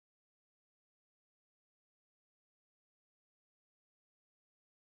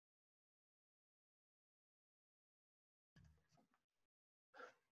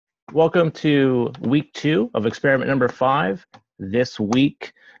Welcome to week 2 of experiment number 5. This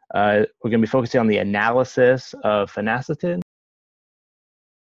week, we're going to be focusing on the analysis of phenacetin.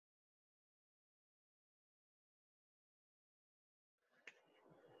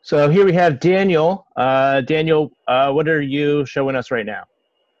 So here we have Daniel. Daniel, what are you showing us right now?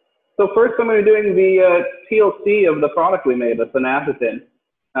 So first I'm going to be doing the TLC of the product we made, the phenacetin.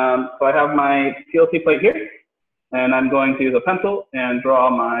 So I have my TLC plate here, and I'm going to use a pencil and draw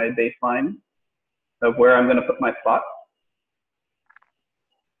my baseline of where I'm going to put my spot.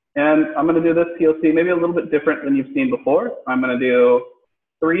 And I'm going to do this TLC maybe a little bit different than you've seen before. I'm going to do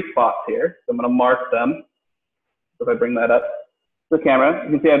 3 spots here. So I'm going to mark them. So if I bring that up to the camera,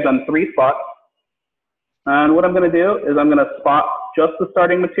 you can see I've done 3 spots. And what I'm going to do is I'm going to spot just the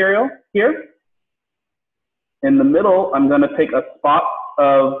starting material here. In the middle, I'm going to take a spot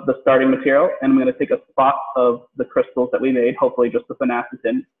of the starting material, and I'm going to take a spot of the crystals that we made, hopefully just the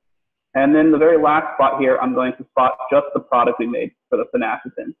phenacetin. And then the very last spot here, I'm going to spot just the product we made for the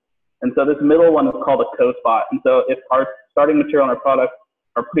phenacetin. And so this middle one is called a co-spot. And so if our starting material and our product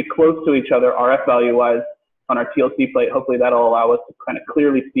are pretty close to each other, RF value-wise, on our TLC plate, hopefully that'll allow us to kind of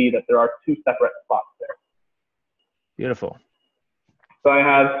clearly see that there are 2 separate spots there. Beautiful. So I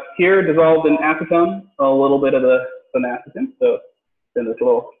have here dissolved in acetone, a little bit of the phenacetin. So it's in this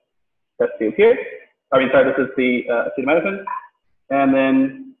little test tube here. This is the acetaminophen. And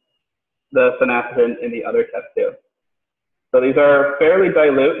then the phenacetin in the other test tube. So these are fairly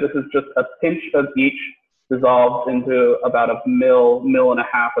dilute. This is just a pinch of each dissolved into about a mil and a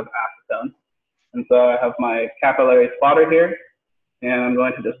half of acetone. And so I have my capillary spotter here, and I'm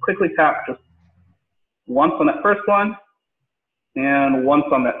going to just quickly tap just once on that first one and once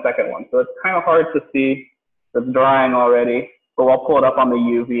on that second one. So it's kind of hard to see. It's drying already, but I'll pull it up on the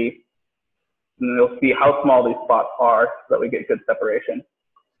UV, and you'll see how small these spots are so that we get good separation.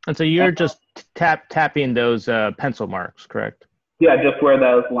 And so you're just tapping those pencil marks, correct? Yeah, just where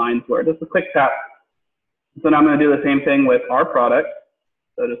those lines were. Just a quick tap. So now I'm going to do the same thing with our product.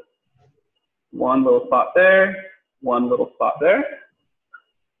 So just one little spot there, one little spot there.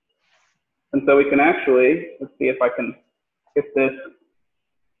 And so we can actually, let's see if I can get this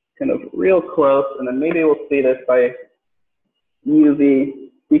kind of real close, and then maybe we'll see this by UV.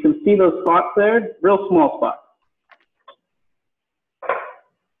 You can see those spots there, real small spots.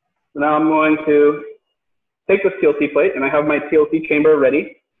 So now I'm going to take this TLC plate, and I have my TLC chamber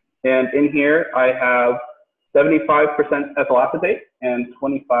ready. And in here, I have 75% ethyl acetate and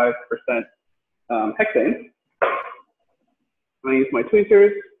 25% hexane. I use my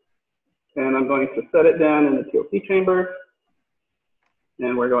tweezers, and I'm going to set it down in the TLC chamber.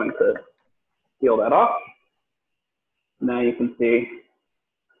 And we're going to peel that off. Now you can see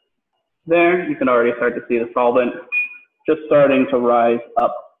there, you can already start to see the solvent just starting to rise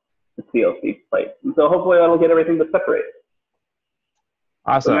up the TLC plate. And so hopefully that'll get everything to separate.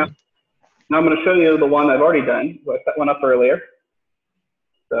 Awesome. So now I'm going to show you the one I've already done. So I set one up earlier.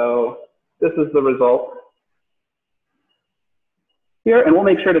 So this is the result here, and we'll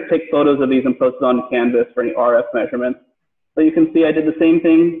make sure to take photos of these and post it on Canvas for any RF measurements. So you can see I did the same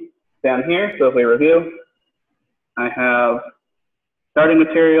thing down here. So if we review, I have starting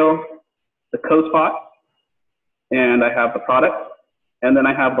material, the co-spot, and I have the product, and then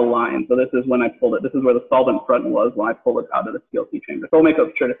I have the line. So this is when I pulled it. This is where the solvent front was when I pulled it out of the TLC chamber. So I'll make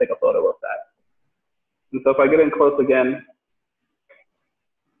sure to take a photo of that. And so if I get in close again,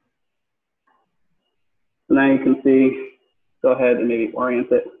 so now you can see, go ahead and maybe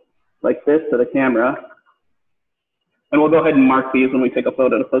orient it like this to the camera. And we'll go ahead and mark these when we take a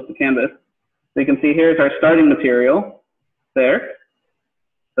photo to post to Canvas. So you can see here's our starting material there.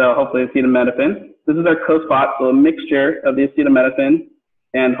 So hopefully acetaminophen. This is our co-spot, so a mixture of the acetaminophen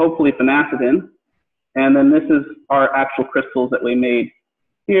and hopefully phenacetin. And then this is our actual crystals that we made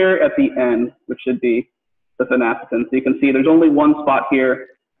here at the end, which should be the phenacetin. So you can see there's only one spot here.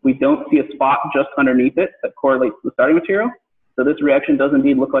 We don't see a spot just underneath it that correlates to the starting material. So this reaction does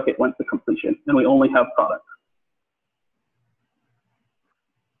indeed look like it went to completion, and we only have product.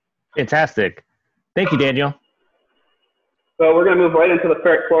 Fantastic. Thank you, Daniel. So we're going to move right into the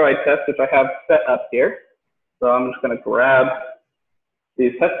ferric chloride test, which I have set up here. So I'm just going to grab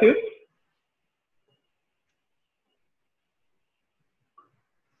these test tubes.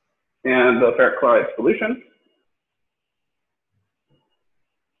 And the ferric chloride solution.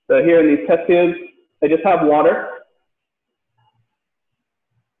 So here in these test tubes, I just have water.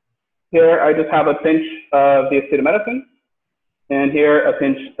 Here I just have a pinch of the acetaminophen. And here a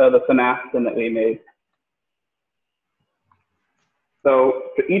pinch of the phenacetin that we made. So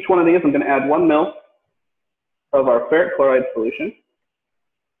for each one of these, I'm going to add 1 ml of our ferric chloride solution.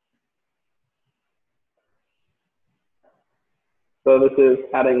 So this is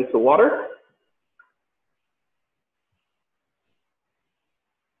adding to water.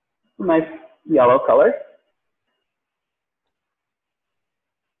 Nice yellow color.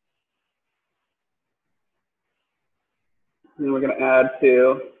 And we're going to add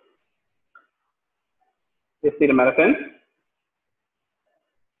to acetaminophen.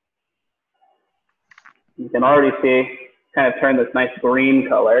 You can already see kind of turn this nice green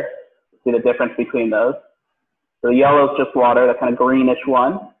color. See the difference between those. So the yellow is just water, that kind of greenish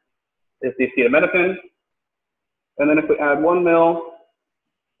one is the acetaminophen. And then if we add 1 ml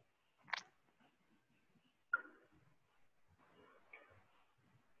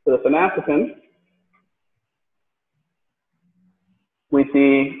to the phenacetin, we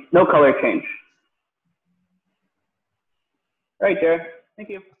see no color change. All right, Jerah, thank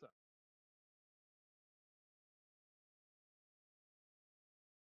you.